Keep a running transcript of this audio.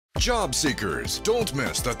Job seekers, don't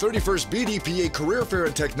miss the 31st BDPA Career Fair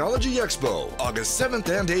and Technology Expo, August 7th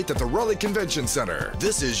and 8th at the Raleigh Convention Center.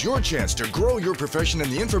 This is your chance to grow your profession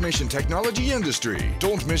in the information technology industry.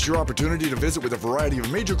 Don't miss your opportunity to visit with a variety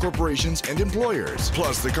of major corporations and employers.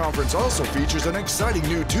 Plus, the conference also features an exciting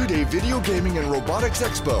new 2-day video gaming and robotics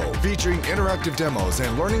expo, featuring interactive demos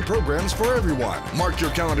and learning programs for everyone. Mark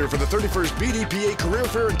your calendar for the 31st BDPA Career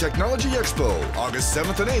Fair and Technology Expo, August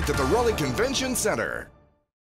 7th and 8th at the Raleigh Convention Center.